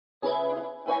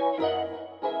Hey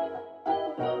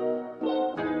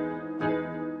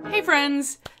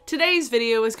friends! Today's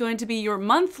video is going to be your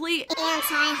monthly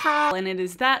anti-haul, and it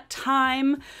is that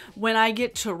time when I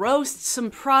get to roast some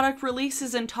product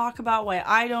releases and talk about why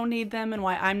I don't need them and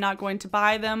why I'm not going to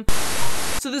buy them.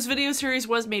 So this video series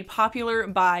was made popular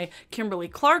by Kimberly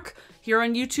Clark. Here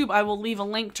on YouTube, I will leave a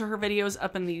link to her videos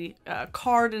up in the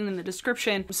card and in the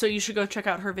description, so you should go check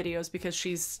out her videos because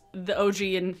she's the OG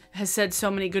and has said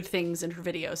so many good things in her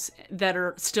videos that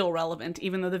are still relevant,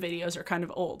 even though the videos are kind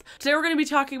of old. Today we're going to be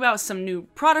talking about some new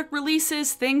product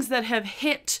releases, things that have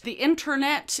hit the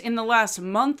internet in the last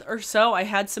month or so. I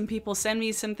had some people send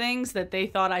me some things that they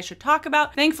thought I should talk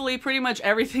about. Thankfully, pretty much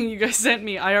everything you guys sent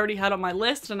me, I already had on my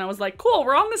list, and I was like, cool,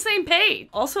 we're on the same page.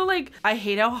 Also, like, I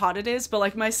hate how hot it is, but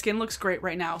like my skin looks great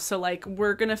right now, so like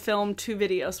we're gonna film 2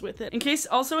 videos with it. In case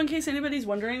anybody's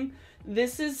wondering,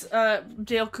 this is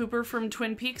Dale Cooper from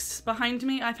Twin Peaks behind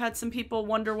me. I've had some people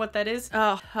wonder what that is.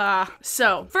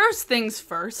 So first things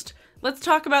first, let's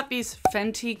talk about these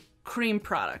Fenty cream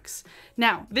products.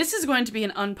 Now, this is going to be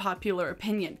an unpopular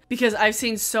opinion because I've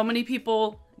seen so many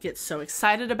people get so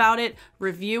excited about it,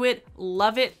 review it,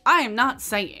 love it. I am not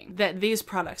saying that these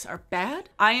products are bad.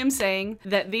 I am saying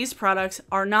that these products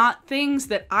are not things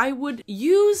that I would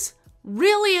use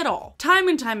really at all. Time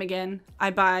and time again,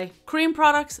 I buy cream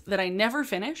products that I never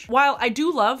finish. While I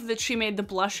do love that she made the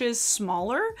blushes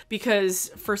smaller,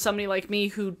 because for somebody like me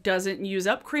who doesn't use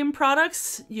up cream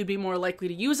products, you'd be more likely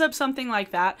to use up something like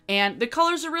that. And the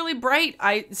colors are really bright.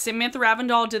 Samantha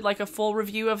Ravndal did like a full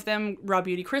review of them. Raw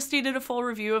Beauty Christie did a full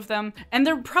review of them. And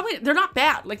they're not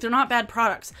bad. Like, they're not bad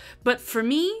products. But for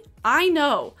me, I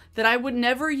know that I would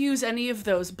never use any of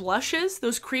those blushes,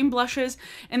 those cream blushes,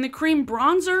 and the cream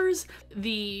bronzers.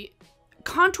 The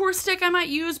contour stick I might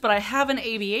use, but I have an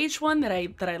ABH one that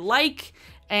I like,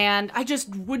 and I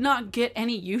just would not get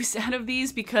any use out of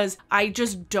these because I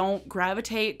just don't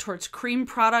gravitate towards cream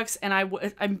products. And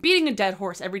I'm beating a dead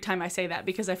horse every time I say that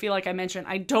because I feel like I mentioned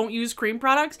I don't use cream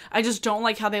products. I just don't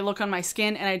like how they look on my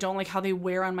skin, and I don't like how they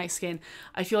wear on my skin.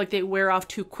 I feel like they wear off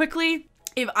too quickly.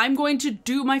 If I'm going to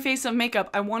do my face of makeup,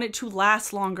 I want it to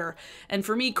last longer. And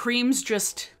for me, creams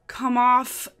just come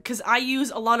off because I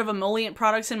use a lot of emollient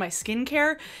products in my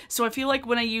skincare. So I feel like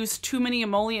when I use too many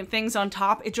emollient things on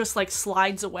top, it just like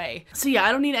slides away. So yeah,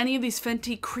 I don't need any of these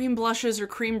Fenty cream blushes or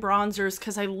cream bronzers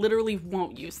because I literally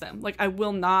won't use them. Like, I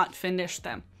will not finish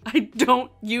them. I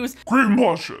don't use cream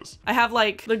blushes. I have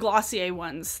like the Glossier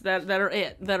ones that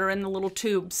are in the little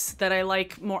tubes that I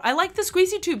like more. I like the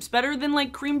squeezy tubes better than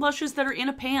like cream blushes that are in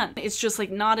a pan. It's just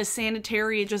like not as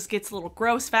sanitary. It just gets a little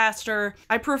gross faster.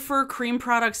 I prefer cream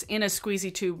products in a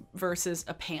squeezy tube versus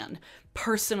a pan,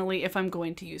 personally, if I'm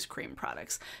going to use cream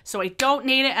products. So I don't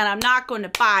need it and I'm not going to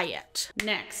buy it.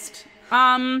 Next.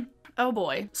 Oh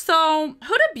boy. So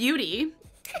Huda Beauty.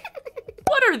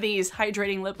 What are these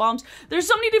hydrating lip balms? There's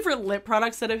so many different lip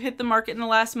products that have hit the market in the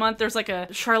last month. There's like a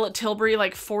Charlotte Tilbury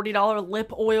like $40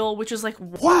 lip oil, which is like,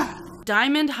 what?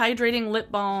 Diamond hydrating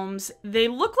lip balms. They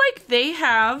look like they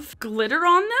have glitter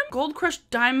on them. Gold crushed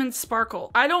diamond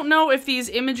sparkle. I don't know if these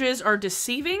images are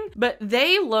deceiving, but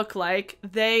they look like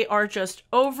they are just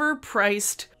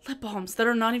overpriced lip balms that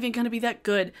are not even gonna be that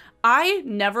good. I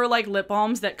never like lip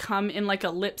balms that come in like a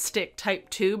lipstick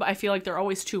type tube. I feel like they're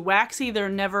always too waxy. They're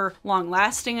never long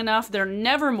lasting enough. They're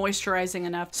never moisturizing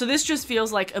enough. So this just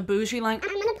feels like a bougie, like,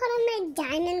 I'm gonna put on my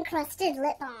diamond crusted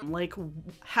lip balm. Like,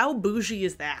 how bougie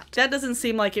is that? That doesn't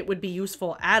seem like it would be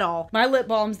useful at all. My lip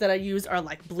balms that I use are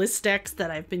like Blistex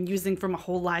that I've been using for my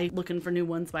whole life. Looking for new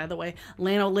ones, by the way.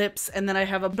 Lano Lips, and then I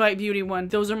have a Bite Beauty one.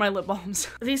 Those are my lip balms.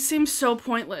 These seem so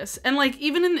pointless. And like,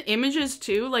 even in the images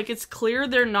too, like, it's clear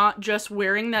they're not just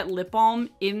wearing that lip balm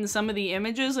in some of the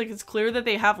images. Like, it's clear that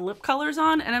they have lip colors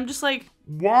on, and I'm just like,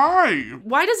 why?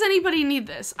 Why does anybody need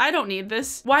this? I don't need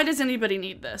this. Why does anybody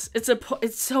need this? It's so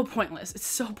pointless. It's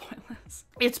so pointless.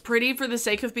 It's pretty for the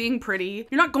sake of being pretty.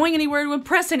 You're not going anywhere to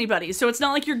impress anybody. So it's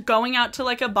not like you're going out to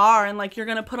like a bar and like you're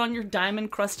gonna put on your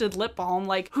diamond crusted lip balm.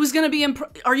 Like, who's gonna be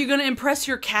are you gonna impress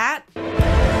your cat?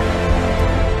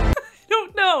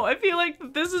 No, I feel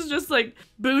like this is just like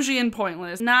bougie and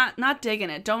pointless. Not digging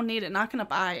it. Don't need it. Not gonna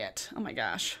buy it. Oh my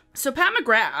gosh. So Pat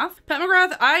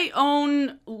McGrath, I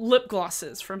own lip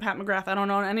glosses from Pat McGrath. I don't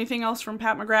own anything else from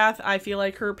Pat McGrath. I feel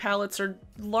like her palettes are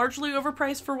largely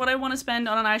overpriced for what I want to spend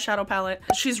on an eyeshadow palette.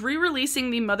 She's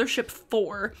re-releasing the Mothership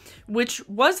 4, which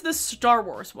was the Star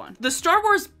Wars one. The Star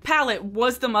Wars palette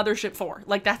was the Mothership 4.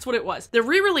 Like, that's what it was. They're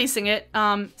re-releasing it,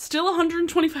 still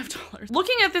 $125.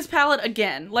 Looking at this palette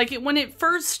again, like when it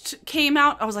first came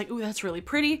out, I was like, ooh, that's really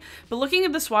pretty. But looking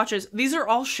at the swatches, these are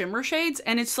all shimmer shades,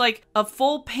 and it's like a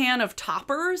full pan of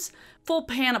toppers full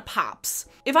pan of pops.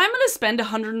 If I'm gonna spend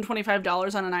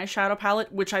 $125 on an eyeshadow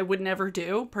palette, which I would never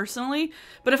do personally,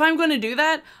 but if I'm gonna do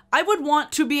that, I would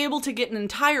want to be able to get an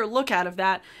entire look out of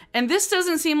that. And this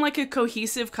doesn't seem like a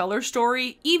cohesive color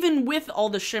story, even with all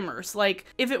the shimmers. Like,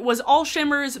 if it was all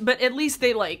shimmers, but at least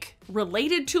they like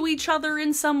related to each other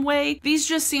in some way, these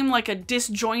just seem like a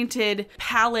disjointed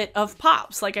palette of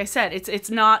pops. Like I said, it's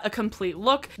not a complete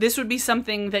look. This would be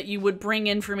something that you would bring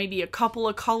in for maybe a couple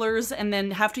of colors and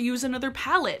then have to use another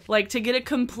palette, like to get a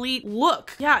complete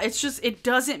look. Yeah, it's just, it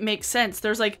doesn't make sense.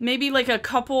 There's like maybe like a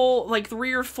couple, like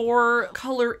 3 or 4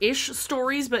 color-ish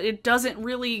stories, but it doesn't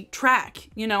really track,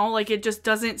 you know? Like, it just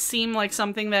doesn't seem like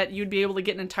something that you'd be able to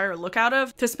get an entire look out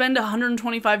of. To spend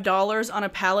 $125 on a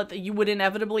palette that you would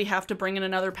inevitably have to bring in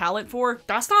another palette for,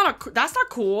 that's not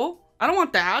cool. I don't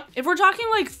want that. If we're talking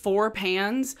like 4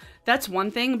 pans, that's one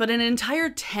thing, but an entire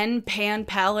 10 pan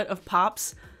palette of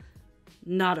pops,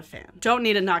 not a fan. Don't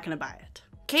need it, not gonna buy it.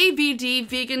 KVD,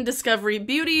 Vegan Discovery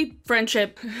Beauty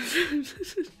Friendship.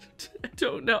 I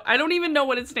don't know. I don't even know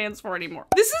what it stands for anymore.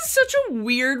 This is such a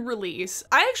weird release.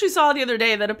 I actually saw the other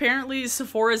day that apparently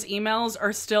Sephora's emails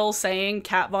are still saying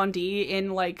Kat Von D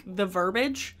in like the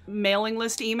verbiage, mailing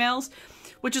list emails,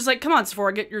 which is like, come on,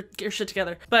 Sephora, get your shit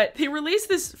together. But they released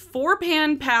this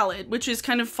 4-pan palette, which is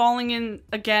kind of falling in,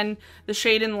 again, the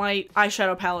Shade and Light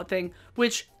eyeshadow palette thing,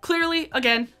 which clearly,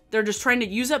 again, they're just trying to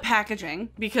use up packaging,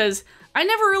 because I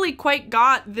never really quite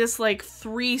got this like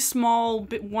 3 small,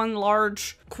 1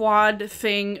 large quad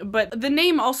thing, but the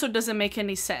name also doesn't make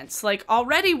any sense. Like,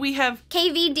 already we have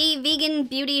KVD, Vegan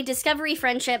Beauty Discovery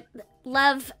Friendship,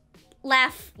 Love,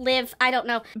 Laugh, Live, I don't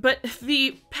know. But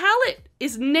the palette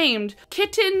is named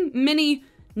Kitten Mini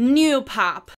New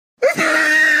Pop.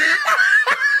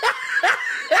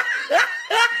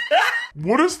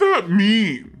 What does that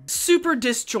mean? Super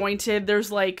disjointed.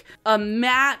 There's like a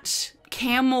matte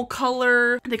camel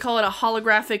color. They call it a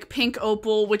holographic pink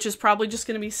opal, which is probably just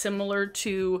going to be similar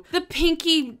to the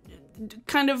pinky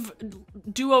kind of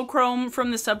duochrome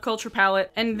from the Subculture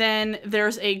palette. And then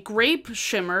there's a grape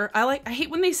shimmer. I hate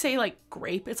when they say like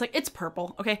grape. It's like, it's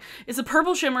purple, okay? It's a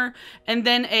purple shimmer, and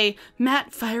then a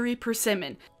matte fiery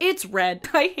persimmon. It's red.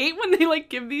 I hate when they like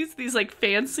give these like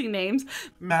fancy names.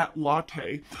 Matte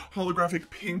latte, holographic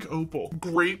pink opal,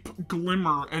 grape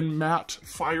glimmer, and matte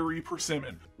fiery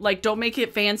persimmon. Like, don't make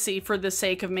it fancy for the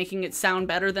sake of making it sound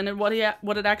better than what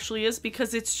it actually is,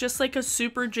 because it's just like a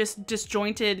super just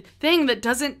disjointed thing that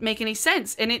doesn't make any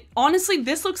sense. And it honestly,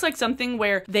 this looks like something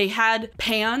where they had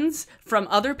pans from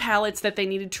other palettes that they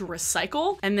needed to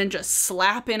recycle and then just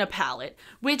slap in a palette,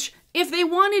 which, if they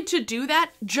wanted to do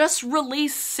that, just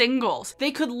release singles.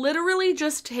 They could literally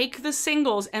just take the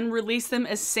singles and release them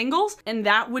as singles, and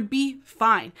that would be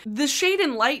fine. The Shade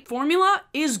and Light formula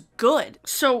is good.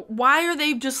 So why are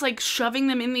they just like shoving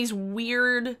them in these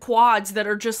weird quads that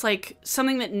are just like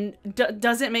something that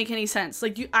doesn't make any sense?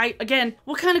 Like, again,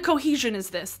 what kind of cohesion is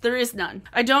this? There is none.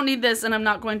 I don't need this, and I'm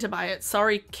not going to buy it.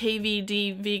 Sorry,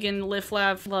 KVD, Vegan, Lift,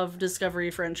 Laugh, Love,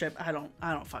 Discovery, Friendship. I don't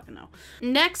fucking know.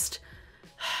 Next,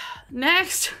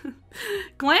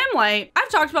 Glamlight. I've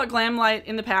talked about Glamlight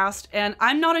in the past, and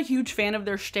I'm not a huge fan of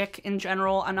their shtick in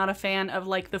general. I'm not a fan of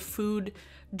like the food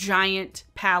giant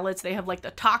palettes. They have like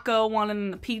the taco one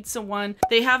and the pizza one.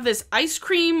 They have this ice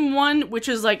cream one, which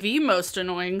is like the most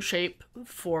annoying shape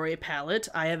for a palette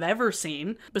I have ever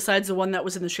seen, besides the one that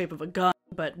was in the shape of a gun.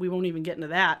 But we won't even get into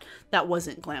that. That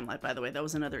wasn't Glamlight, by the way. That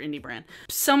was another indie brand.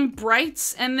 Some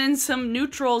brights and then some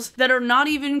neutrals that are not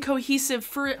even cohesive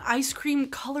for an ice cream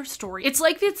color story. It's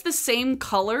like it's the same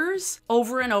colors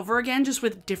over and over again, just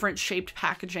with different shaped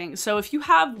packaging. So if you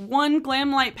have one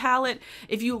Glamlight palette,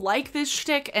 if you like this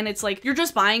shtick and it's like you're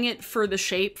just buying it for the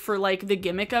shape, for like the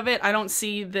gimmick of it, I don't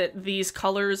see that these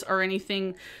colors are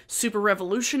anything super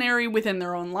revolutionary within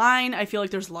their own line. I feel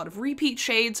like there's a lot of repeat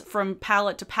shades from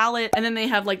palette to palette. And then they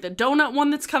have like the donut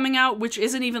one that's coming out, which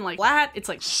isn't even like flat, it's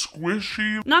like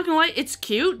squishy. Not gonna lie, it's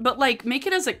cute, but like make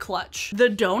it as a clutch. The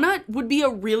donut would be a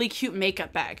really cute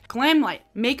makeup bag. Glamlight,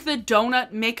 make the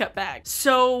donut makeup bag.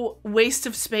 So waste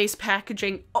of space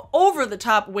packaging, over the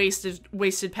top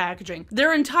wasted packaging.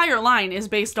 Their entire line is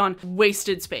based on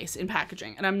wasted space in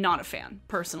packaging, and I'm not a fan,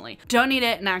 personally. Don't need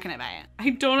it, not gonna buy it.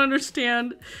 I don't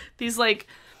understand these like,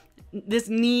 this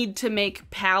need to make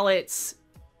palettes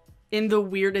in the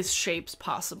weirdest shapes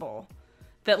possible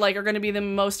that like are going to be the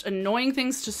most annoying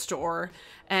things to store,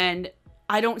 and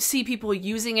I don't see people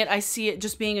using it. I see it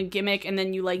just being a gimmick, and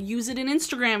then you like use it in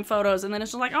Instagram photos, and then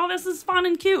it's just like, oh, this is fun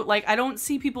and cute. Like, I don't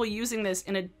see people using this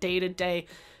in a day-to-day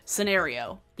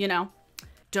scenario, you know?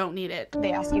 Don't need it.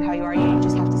 They ask you how you are, you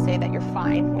just have to say that you're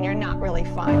fine when you're not really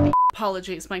fine.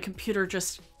 Apologies, my computer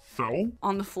just fell?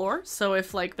 On the floor. So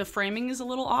if like the framing is a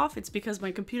little off, it's because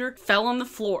my computer fell on the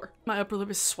floor. My upper lip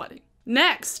is sweating.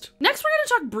 Next we're gonna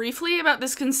talk briefly about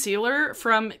this concealer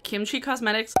from Kimchi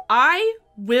Cosmetics. I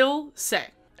will say,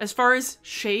 as far as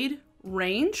shade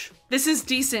range, this is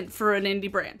decent for an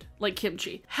indie brand like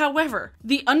Kimchi. However,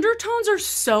 the undertones are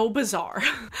so bizarre.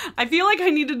 I feel like I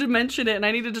needed to mention it and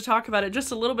I needed to talk about it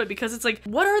just a little bit because it's like,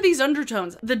 what are these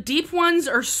undertones? The deep ones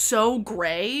are so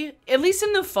gray. At least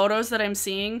in the photos that I'm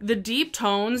seeing, the deep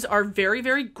tones are very,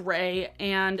 very gray,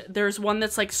 and there's one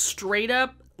that's like straight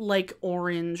up like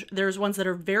orange. There's ones that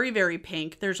are very, very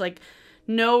pink. There's like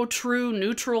no true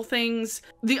neutral things.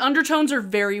 The undertones are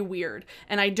very weird,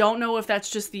 and I don't know if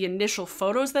that's just the initial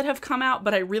photos that have come out,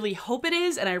 but I really hope it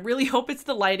is, and I really hope it's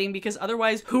the lighting, because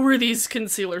otherwise, who are these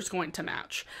concealers going to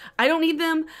match? I don't need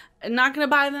them. I'm not gonna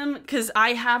buy them because I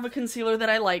have a concealer that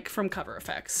I like from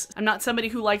CoverFX. I'm not somebody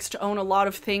who likes to own a lot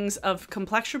of things of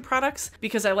complexion products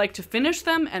because I like to finish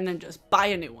them and then just buy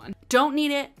a new one. Don't need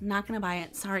it, not gonna buy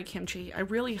it. Sorry, Kimchi. I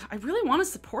really want to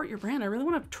support your brand. I really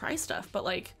want to try stuff, but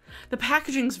like, the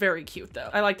packaging's very cute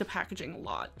though. I like the packaging a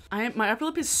lot. My upper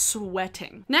lip is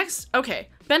sweating. Next, okay,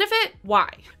 Benefit. Why?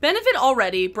 Benefit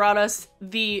already brought us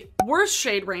the worst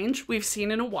shade range we've seen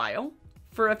in a while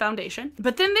for a foundation,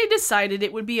 but then they decided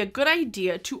it would be a good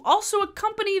idea to also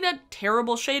accompany that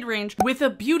terrible shade range with a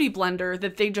beauty blender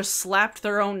that they just slapped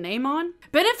their own name on.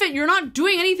 Benefit, you're not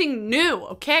doing anything new,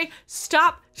 okay?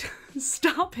 Stop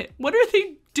it. What are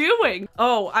they doing?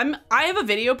 Oh, I have a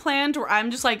video planned where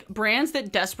I'm just like, brands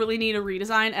that desperately need a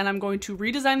redesign, and I'm going to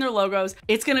redesign their logos.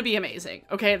 It's gonna be amazing.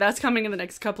 Okay, that's coming in the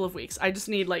next couple of weeks. I just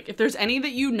need, like, if there's any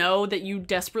that you know that you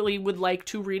desperately would like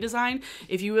to redesign,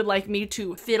 if you would like me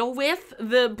to fiddle with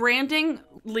the branding,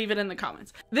 leave it in the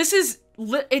comments. This is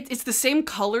it's the same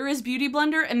color as Beauty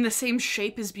Blender and the same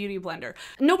shape as Beauty Blender.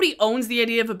 Nobody owns the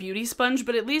idea of a beauty sponge,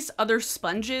 but at least other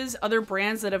sponges, other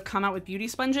brands that have come out with beauty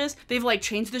sponges, they've like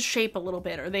changed the shape a little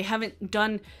bit, or they haven't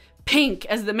done pink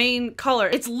as the main color.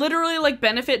 It's literally like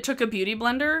Benefit took a Beauty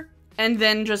Blender and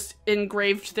then just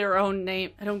engraved their own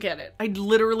name. I don't get it. I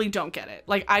literally don't get it.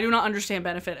 Like, I do not understand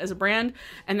Benefit as a brand,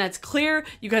 and that's clear.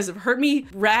 You guys have heard me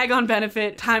rag on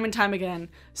Benefit time and time again,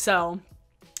 so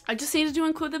I just needed to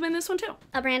include them in this one too.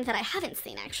 A brand that I haven't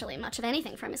seen actually much of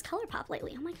anything from is ColourPop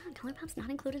lately. Oh my god, ColourPop's not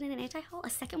included in an anti-haul? A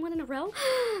second one in a row?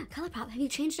 ColourPop, have you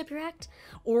changed up your act?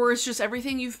 Or it's just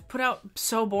everything you've put out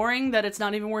so boring that it's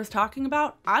not even worth talking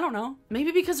about? I don't know.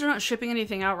 Maybe because they're not shipping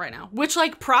anything out right now. Which,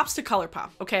 like, props to ColourPop,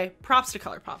 okay? Props to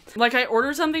ColourPop. Like, I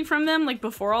ordered something from them, like,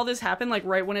 before all this happened, like,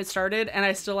 right when it started, and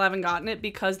I still haven't gotten it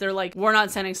because they're like, we're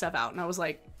not sending stuff out. And I was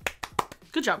like,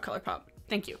 good job, ColourPop.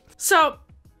 Thank you. So,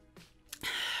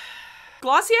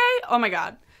 Glossier, oh my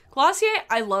god. Glossier,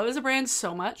 I love as a brand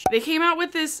so much. They came out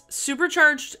with this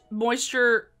supercharged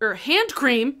moisture, or hand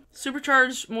cream,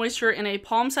 supercharged moisture in a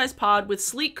palm-sized pod with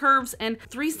sleek curves and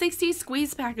 360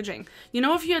 squeeze packaging. You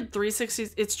know, if you had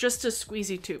 360s, it's just a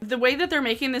squeezy tube. The way that they're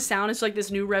making this sound is like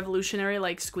this new revolutionary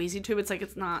like squeezy tube. It's like,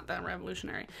 it's not that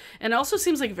revolutionary. And it also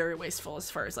seems like very wasteful as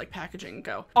far as like packaging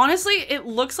go. Honestly, it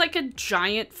looks like a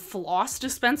giant floss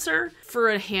dispenser for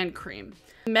a hand cream.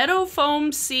 Meadow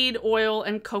foam seed oil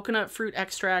and coconut fruit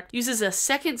extract, uses a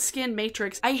second skin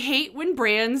matrix. I hate when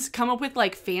brands come up with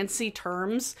like fancy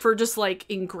terms for just like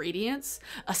ingredients.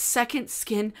 A second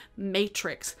skin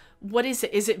matrix. What is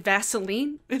it? Is it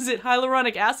Vaseline? Is it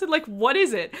hyaluronic acid? Like, what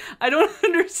is it? I don't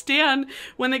understand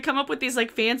when they come up with these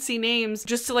like fancy names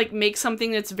just to like make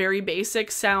something that's very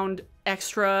basic sound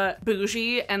extra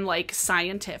bougie and like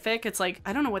scientific. It's like,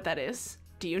 I don't know what that is.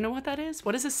 Do you know what that is?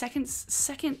 What is a second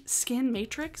skin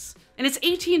matrix? And it's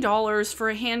 $18 for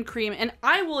a hand cream. And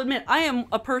I will admit, I am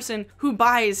a person who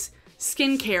buys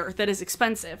skincare that is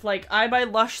expensive. Like, I buy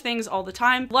Lush things all the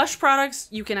time. Lush products,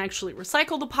 you can actually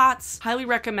recycle the pots. Highly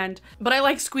recommend. But I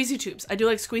like squeezy tubes. I do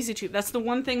like squeezy tube. That's the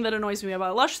one thing that annoys me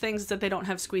about Lush things, is that they don't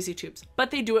have squeezy tubes. But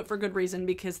they do it for good reason,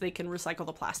 because they can recycle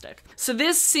the plastic. So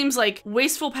this seems like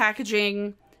wasteful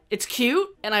packaging. It's cute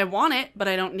and I want it, but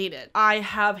I don't need it. I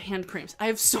have hand creams. I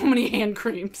have so many hand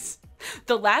creams.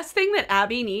 The last thing that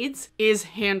Abby needs is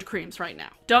hand creams right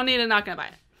now. Don't need it, not gonna buy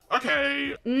it.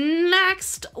 Okay.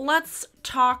 Next, let's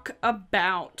talk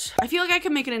about, I feel like I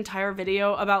could make an entire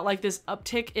video about like this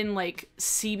uptick in like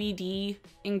CBD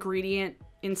ingredient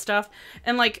in stuff.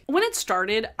 And like when it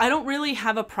started, I don't really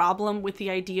have a problem with the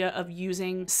idea of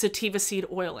using sativa seed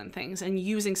oil and things and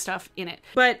using stuff in it.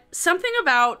 But something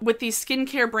about with these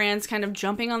skincare brands kind of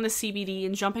jumping on the CBD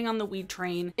and jumping on the weed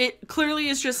train, it clearly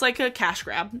is just like a cash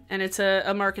grab and it's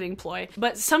a marketing ploy.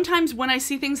 But sometimes when I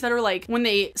see things that are like, when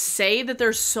they say that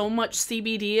there's so much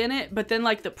CBD in it, but then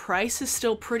like the price is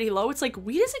still pretty low, it's like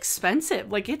weed is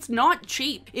expensive. Like it's not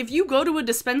cheap. If you go to a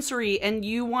dispensary and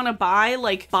you want to buy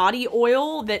like body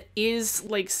oil that is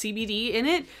like CBD in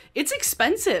it, it's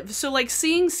expensive. So like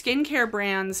seeing skincare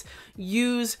brands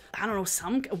use, I don't know,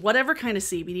 some whatever kind of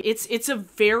CBD, it's a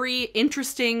very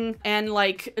interesting and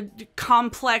like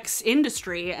complex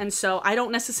industry. And so I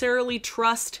don't necessarily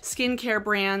trust skincare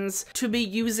brands to be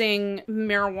using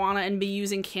marijuana and be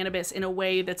using cannabis in a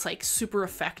way that's like super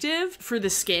effective for the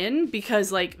skin,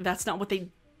 because like that's not what they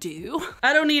do.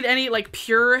 I don't need any, like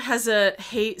Pure has a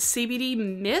CBD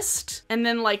mist and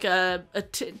then like a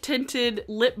tinted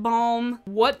lip balm.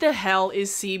 What the hell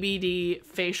is CBD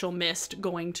facial mist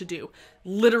going to do?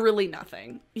 Literally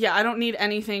nothing. Yeah, I don't need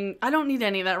anything. I don't need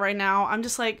any of that right now. I'm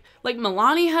just like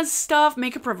Milani has stuff,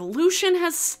 Makeup Revolution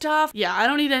has stuff. Yeah, I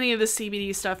don't need any of the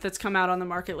CBD stuff that's come out on the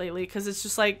market lately, because it's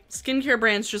just like skincare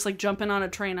brands just like jumping on a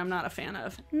train I'm not a fan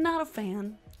of. Not a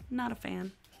fan. Not a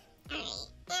fan.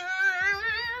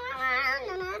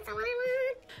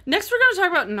 Next, we're going to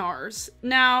talk about NARS.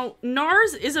 Now,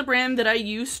 NARS is a brand that I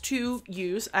used to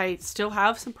use. I still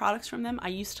have some products from them. I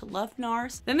used to love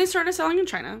NARS. Then they started selling in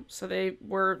China, so they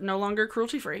were no longer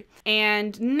cruelty-free.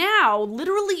 And now,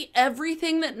 literally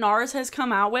everything that NARS has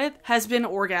come out with has been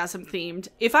orgasm-themed.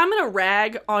 If I'm going to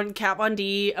rag on Kat Von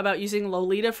D about using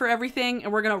Lolita for everything,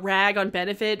 and we're going to rag on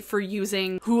Benefit for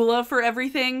using Hula for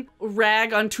everything,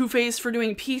 rag on Too Faced for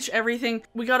doing peach everything,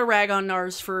 we got to rag on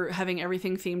NARS for having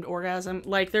everything themed orgasm.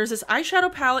 Like, there's this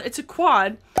eyeshadow palette. It's a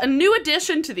quad, a new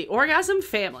addition to the orgasm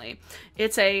family.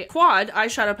 It's a quad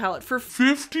eyeshadow palette for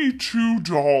 $52.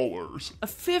 A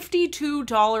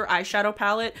 $52 eyeshadow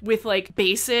palette with like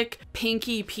basic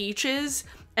pinky peaches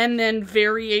and then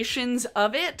variations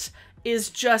of it is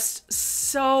just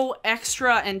so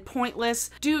extra and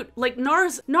pointless. Dude, like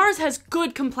NARS has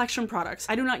good complexion products.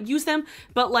 I do not use them,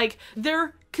 but like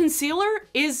their concealer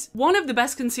is one of the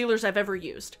best concealers I've ever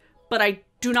used. But I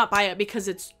do not buy it because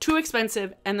it's too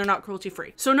expensive and they're not cruelty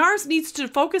free. So NARS needs to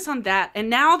focus on that. And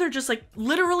now they're just like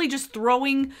literally just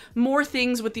throwing more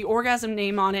things with the orgasm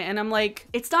name on it. And I'm like,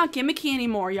 it's not gimmicky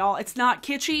anymore, y'all. It's not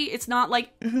kitschy. It's not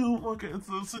like, look, it's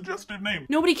a suggestive name.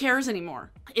 Nobody cares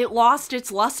anymore. It lost its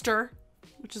luster,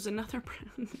 which is another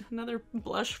brand, another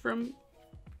blush from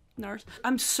NARS.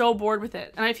 I'm so bored with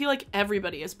it. And I feel like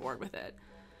everybody is bored with it.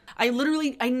 I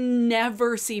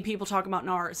never see people talk about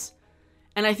NARS.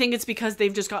 And I think it's because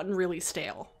they've just gotten really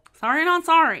stale. Sorry, not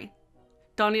sorry.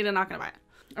 Don't need it, not gonna buy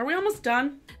it. Are we almost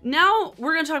done? Now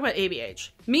we're gonna talk about ABH.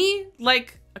 Me,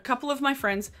 like a couple of my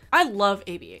friends, I love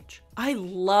ABH. I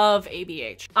love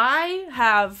ABH. I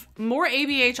have more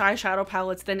ABH eyeshadow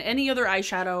palettes than any other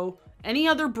eyeshadow, any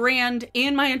other brand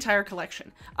in my entire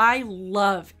collection. I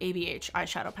love ABH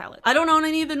eyeshadow palette. I don't own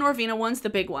any of the Norvina ones, the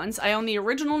big ones. I own the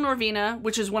original Norvina,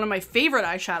 which is one of my favorite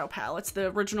eyeshadow palettes, the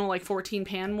original like 14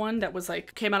 pan one that was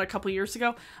like, came out a couple years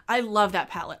ago. I love that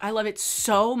palette. I love it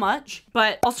so much.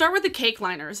 But I'll start with the cake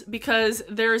liners because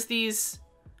there's these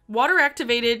water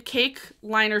activated cake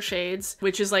liner shades,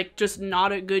 which is like just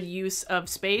not a good use of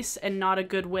space and not a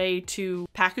good way to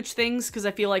package things because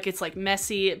I feel like it's like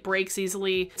messy, it breaks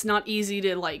easily, it's not easy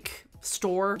to like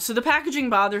store. So the packaging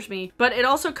bothers me, but it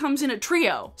also comes in a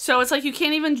trio. So it's like you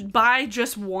can't even buy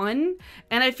just one.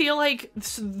 And I feel like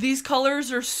these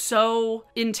colors are so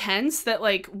intense that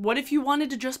like, what if you wanted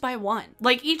to just buy one?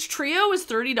 Like each trio is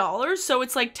 $30. So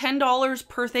it's like $10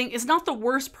 per thing. It's not the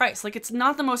worst price. Like it's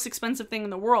not the most expensive thing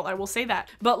in the world. I will say that.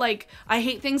 But like, I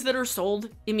hate things that are sold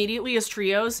immediately as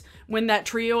trios when that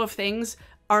trio of things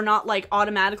are not like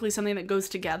automatically something that goes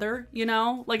together, you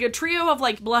know? Like a trio of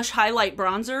like blush, highlight,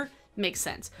 bronzer makes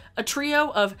sense. A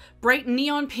trio of bright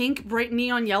neon pink, bright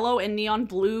neon yellow, and neon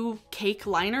blue cake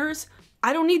liners,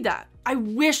 I don't need that. I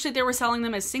wish that they were selling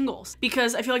them as singles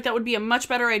because I feel like that would be a much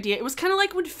better idea. It was kind of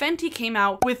like when Fenty came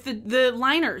out with the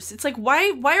liners. It's like,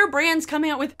 why are brands coming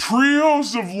out with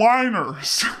trios of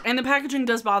liners? And the packaging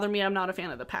does bother me. I'm not a fan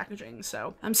of the packaging.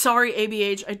 So I'm sorry,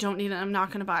 ABH. I don't need it. I'm not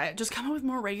going to buy it. Just come out with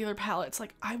more regular palettes.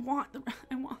 Like I want them.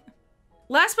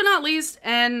 Last but not least,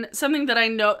 and something that I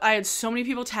know, I had so many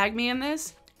people tag me in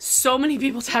this. And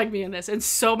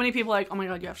so many people like, oh my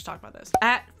God, you have to talk about this.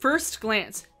 At first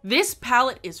glance, This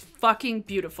palette is fucking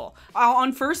beautiful.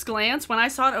 On first glance, when I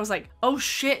saw it, I was like, oh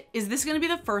shit, is this gonna be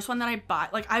the first one that I buy?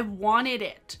 Like, I wanted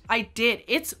it. I did.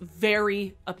 It's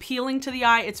very appealing to the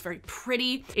eye. It's very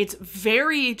pretty. It's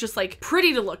very just like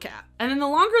pretty to look at. And then the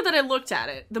longer that I looked at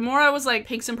it, the more I was like,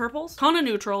 pinks and purples, ton of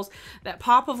neutrals, that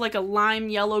pop of like a lime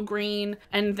yellow green,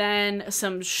 and then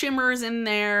some shimmers in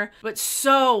there, but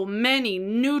so many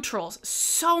neutrals,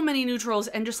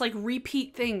 and just like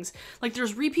repeat things. Like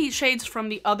there's repeat shades from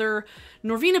the other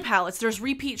Norvina palettes. There's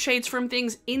repeat shades from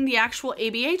things in the actual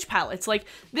ABH palettes. Like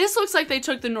this looks like they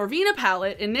took the Norvina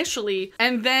palette initially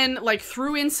and then like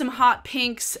threw in some hot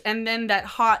pinks and then that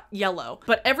hot yellow.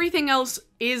 But everything else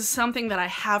is something that I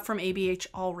have from ABH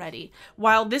already.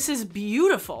 While this is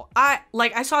beautiful, I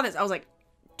saw this, I was like,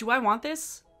 do I want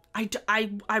this? I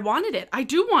wanted it. I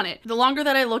do want it. The longer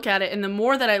that I look at it and the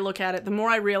more that I look at it, the more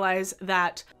I realize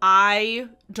that I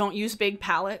don't use big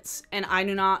palettes and I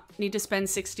do not need to spend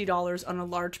 $60 on a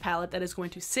large palette that is going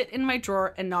to sit in my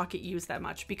drawer and not get used that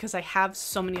much because I have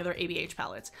so many other ABH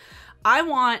palettes. I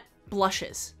want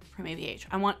blushes from ABH.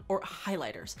 I want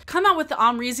highlighters. Come out with the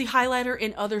Amrezy highlighter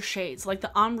in other shades, like the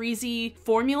Amrezy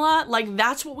formula. Like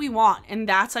that's what we want, and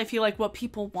that's, I feel like, what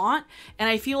people want. And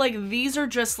I feel like these are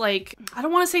just like, I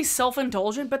don't want to say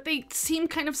self-indulgent, but they seem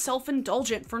kind of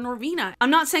self-indulgent for Norvina.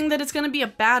 I'm not saying that it's going to be a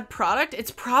bad product.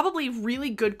 It's probably really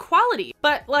good quality,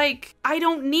 but like, I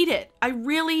don't need it. I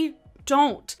really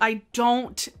don't. I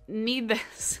don't need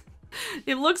this.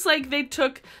 It looks like they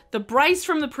took the Bryce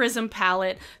from the Prism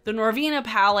palette, the Norvina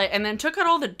palette, and then took out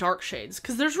all the dark shades,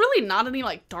 because there's really not any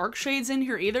like dark shades in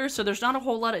here either, so there's not a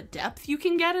whole lot of depth you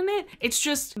can get in it. It's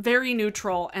just very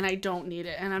neutral, and I don't need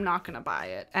it, and I'm not gonna buy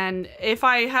it. And if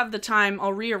I have the time,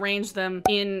 I'll rearrange them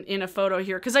in a photo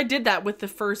here, because I did that with the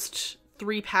first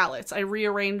 3 palettes. I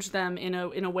rearranged them in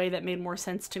a way that made more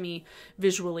sense to me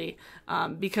visually,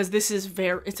 because this is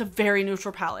it's a very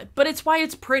neutral palette, but it's why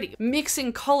it's pretty.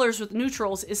 Mixing colors with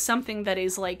neutrals is something that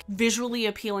is like visually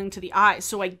appealing to the eye,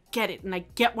 so I get it and I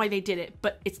get why they did it,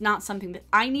 but it's not something that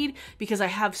I need because I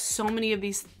have so many of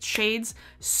these shades,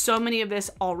 so many of this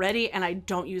already, and I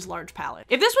don't use large palettes.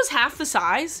 If this was half the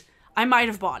size, I might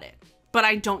have bought it. But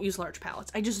I don't use large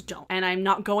palettes. I just don't. And I'm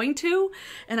not going to.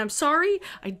 And I'm sorry.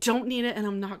 I don't need it and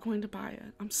I'm not going to buy it.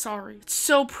 I'm sorry. It's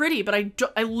so pretty, but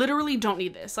I literally don't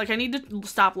need this. Like, I need to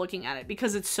stop looking at it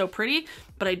because it's so pretty,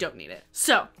 but I don't need it.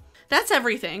 So that's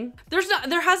everything.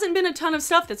 There hasn't been a ton of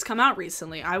stuff that's come out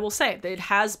recently. I will say that it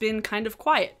has been kind of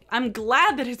quiet. I'm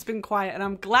glad that it's been quiet, and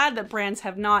I'm glad that brands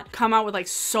have not come out with like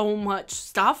so much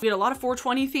stuff. We had a lot of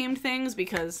 420 themed things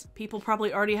because people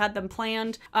probably already had them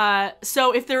planned.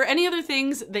 So if there are any other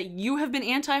things that you have been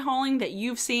anti-hauling that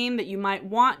you've seen that you might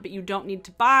want but you don't need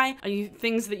to buy,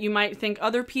 things that you might think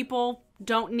other people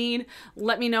don't need,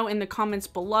 let me know in the comments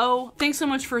below. Thanks so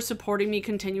much for supporting me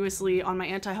continuously on my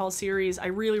anti-haul series. I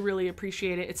really, really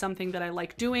appreciate it. It's something that I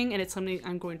like doing, and it's something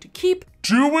I'm going to keep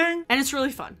doing, and it's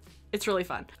really fun. It's really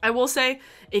fun. I will say,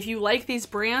 if you like these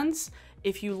brands,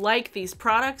 if you like these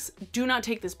products, do not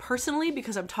take this personally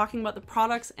because I'm talking about the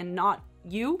products and not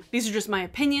you. These are just my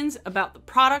opinions about the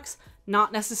products,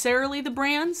 not necessarily the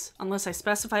brands, unless I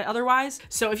specify otherwise.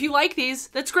 So if you like these,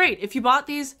 that's great. If you bought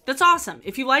these, that's awesome.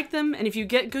 If you like them and if you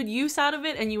get good use out of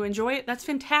it and you enjoy it, that's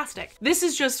fantastic. This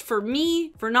is just for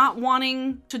me, for not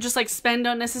wanting to just like spend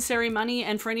unnecessary money,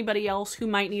 and for anybody else who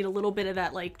might need a little bit of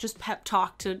that like just pep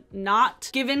talk to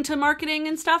not give into marketing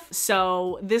and stuff.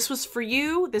 So this was for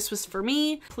you, this was for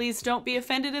me. Please don't be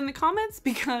offended in the comments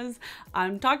because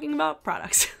I'm talking about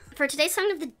products. For today's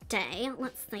song of the day,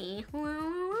 let's see.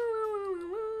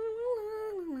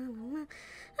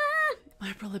 My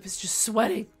upper lip is just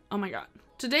sweating. Oh my god.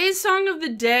 Today's song of the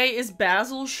day is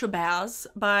Bazzle Shabazz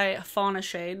by Fauna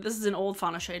Shade. This is an old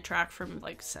Fauna Shade track from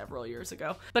like several years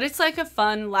ago. But it's like a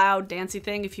fun, loud, dancey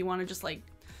thing if you want to just like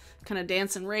kind of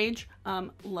dance and rage.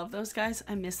 Love those guys.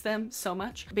 I miss them so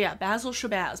much. But yeah, Bazzle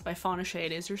Shabazz by Fauna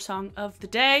Shade is your song of the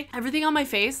day. Everything on my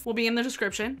face will be in the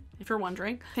description if you're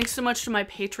wondering. Thanks so much to my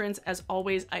patrons. As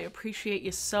always, I appreciate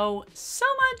you so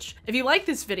much. If you like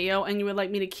this video and you would like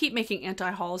me to keep making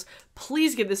anti-hauls,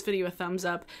 please give this video a thumbs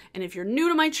up. And if you're new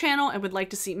to my channel and would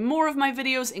like to see more of my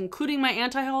videos, including my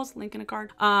anti-hauls, link in a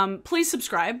card, please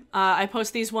subscribe. I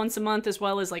post these once a month as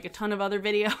well as like a ton of other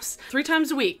videos 3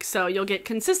 times a week. So you'll get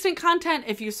consistent content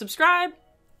if you subscribe.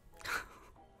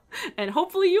 And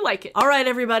hopefully you like it. All right,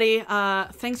 everybody.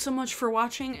 Thanks so much for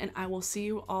watching, and I will see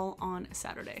you all on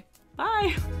Saturday.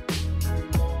 Bye.